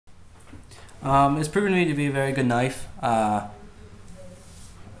It's proven to be a very good knife. I've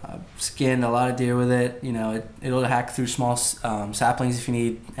skinned a lot of deer with it. You know, it'll hack through small saplings if you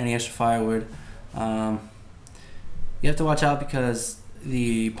need any extra firewood. You have to watch out because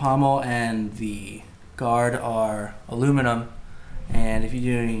the pommel and the guard are aluminum, and if you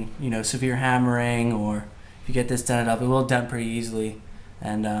do any, severe hammering, or if you get this dented up, it will dent pretty easily,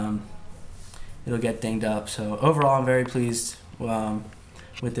 and it'll get dinged up. So overall, I'm very pleased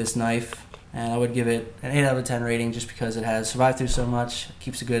with this knife, and I would give it an 8 out of 10 rating just because it has survived through so much,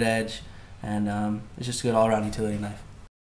 keeps a good edge, and it's just a good all-around utility knife.